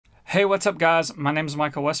Hey, what's up guys? My name is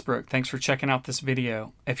Michael Westbrook. Thanks for checking out this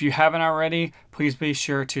video. If you haven't already, please be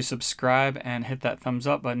sure to subscribe and hit that thumbs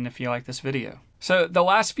up button if you like this video. So the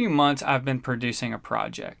last few months I've been producing a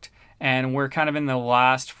project and we're kind of in the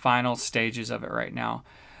last final stages of it right now.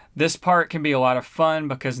 This part can be a lot of fun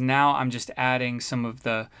because now I'm just adding some of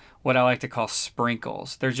the what I like to call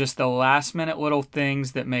sprinkles. They're just the last minute little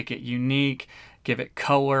things that make it unique, give it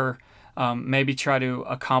color, maybe try to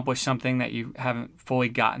accomplish something that you haven't fully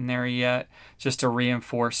gotten there yet, just to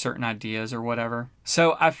reinforce certain ideas or whatever.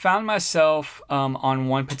 So I found myself on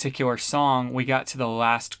one particular song, we got to the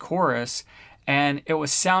last chorus and it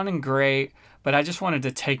was sounding great, but I just wanted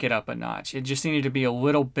to take it up a notch. It just needed to be a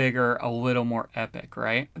little bigger, a little more epic,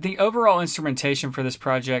 right? The overall instrumentation for this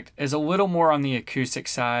project is a little more on the acoustic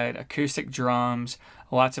side, acoustic drums,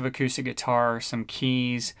 lots of acoustic guitar, some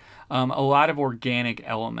keys, a lot of organic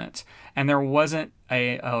elements. And there wasn't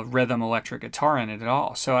a rhythm electric guitar in it at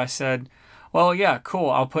all. So I said, well, yeah, cool.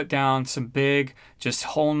 I'll put down some big, just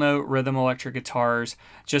whole note rhythm electric guitars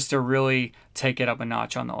just to really take it up a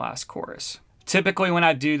notch on the last chorus. Typically when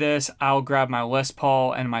I do this, I'll grab my Les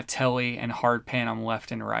Paul and my Telly and hard pan them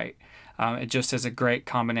left and right. It just is a great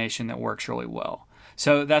combination that works really well.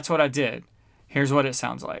 So that's what I did. Here's what it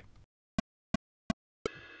sounds like.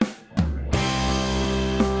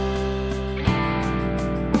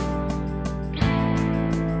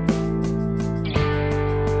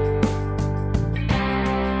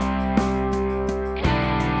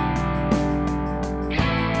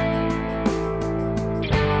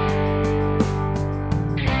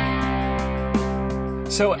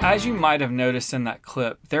 So as you might have noticed in that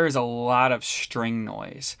clip, there is a lot of string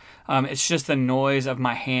noise. It's just the noise of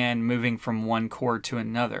my hand moving from one chord to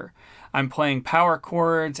another. I'm playing power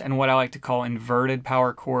chords and what I like to call inverted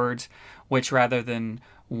power chords, which rather than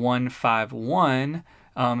 1-5-1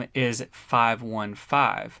 is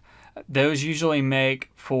 5-1-5. Those usually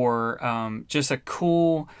make for just a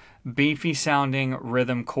cool, beefy sounding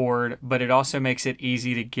rhythm chord, but it also makes it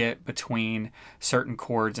easy to get between certain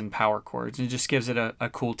chords and power chords and just gives it a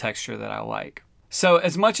cool texture that I like. So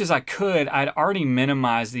as much as I could, I'd already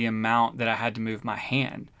minimized the amount that I had to move my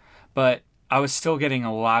hand, but I was still getting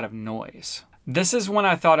a lot of noise. This is when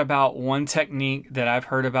I thought about one technique that I've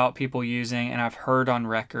heard about people using and I've heard on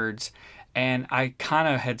records, and I kind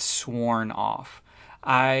of had sworn off.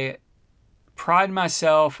 I pride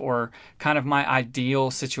myself, or kind of my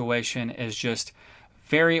ideal situation is just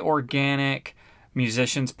very organic,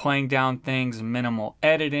 musicians playing down things, minimal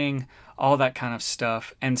editing, all that kind of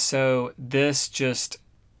stuff. And so this just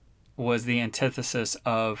was the antithesis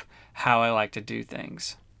of how I like to do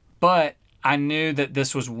things. But I knew that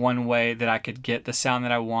this was one way that I could get the sound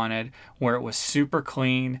that I wanted, where it was super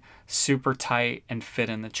clean, super tight, and fit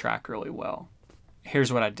in the track really well.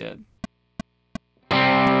 Here's what I did.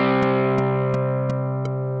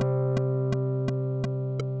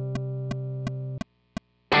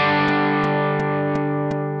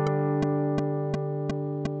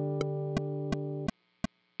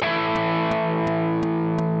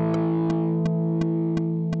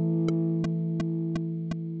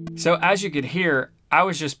 So as you could hear, I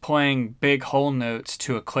was just playing big whole notes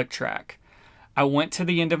to a click track. I went to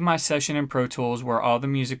the end of my session in Pro Tools where all the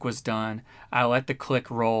music was done. I let the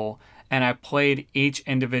click roll and I played each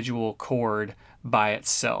individual chord by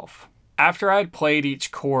itself. After I'd played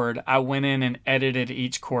each chord, I went in and edited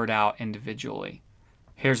each chord out individually.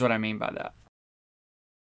 Here's what I mean by that.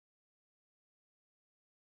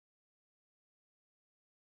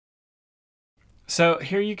 So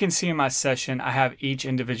here you can see in my session, I have each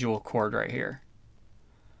individual chord right here.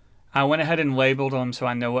 I went ahead and labeled them so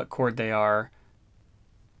I know what chord they are.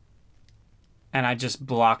 And I just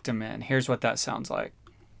blocked them in. Here's what that sounds like.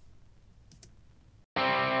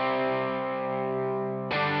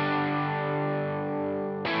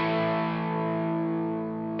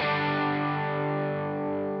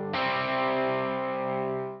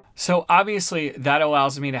 So obviously that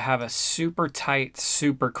allows me to have a super tight,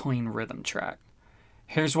 super clean rhythm track.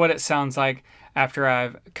 Here's what it sounds like after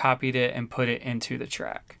I've copied it and put it into the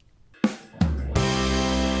track.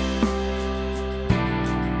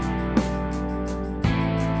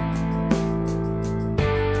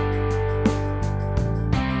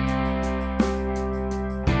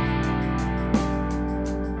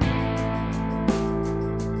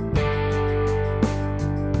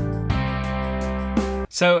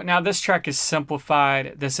 So now this track is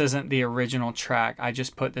simplified. This isn't the original track. I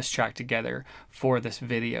just put this track together for this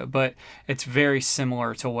video, but it's very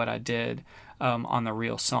similar to what I did on the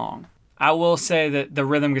real song. I will say that the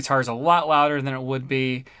rhythm guitar is a lot louder than it would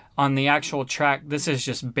be on the actual track. This is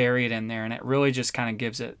just buried in there and it really just kind of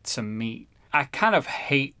gives it some meat. I kind of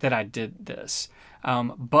hate that I did this,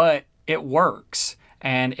 but it works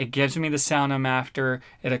and it gives me the sound I'm after.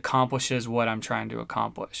 It accomplishes what I'm trying to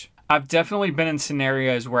accomplish. I've definitely been in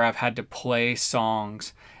scenarios where I've had to play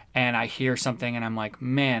songs and I hear something and I'm like,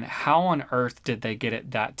 man, how on earth did they get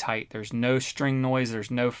it that tight? There's no string noise,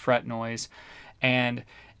 there's no fret noise. And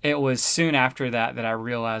it was soon after that that I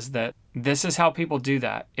realized that this is how people do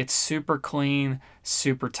that. It's super clean,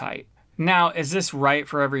 super tight. Now, is this right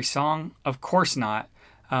for every song? Of course not.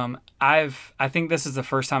 I think this is the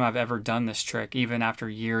first time I've ever done this trick, even after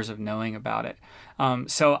years of knowing about it.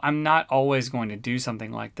 So I'm not always going to do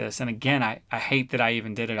something like this. And again, I hate that I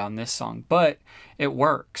even did it on this song, but it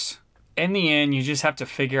works. In the end, you just have to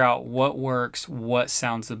figure out what works, what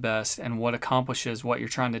sounds the best, and what accomplishes what you're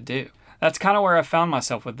trying to do. That's kind of where I found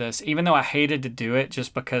myself with this. Even though I hated to do it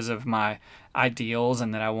just because of my ideals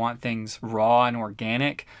and that I want things raw and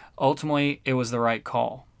organic, ultimately it was the right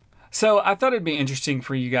call. So I thought it'd be interesting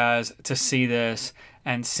for you guys to see this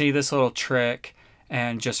and see this little trick,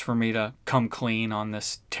 and just for me to come clean on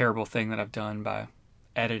this terrible thing that I've done by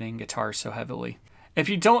editing guitars so heavily. If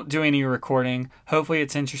you don't do any recording, hopefully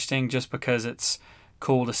it's interesting just because it's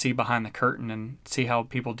cool to see behind the curtain and see how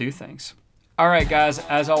people do things. Alright guys,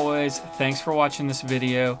 as always, thanks for watching this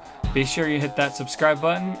video. Be sure you hit that subscribe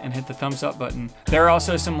button and hit the thumbs up button. There are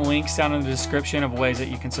also some links down in the description of ways that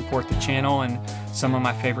you can support the channel and some of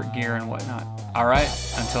my favorite gear and whatnot. Alright,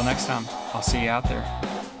 until next time, I'll see you out there.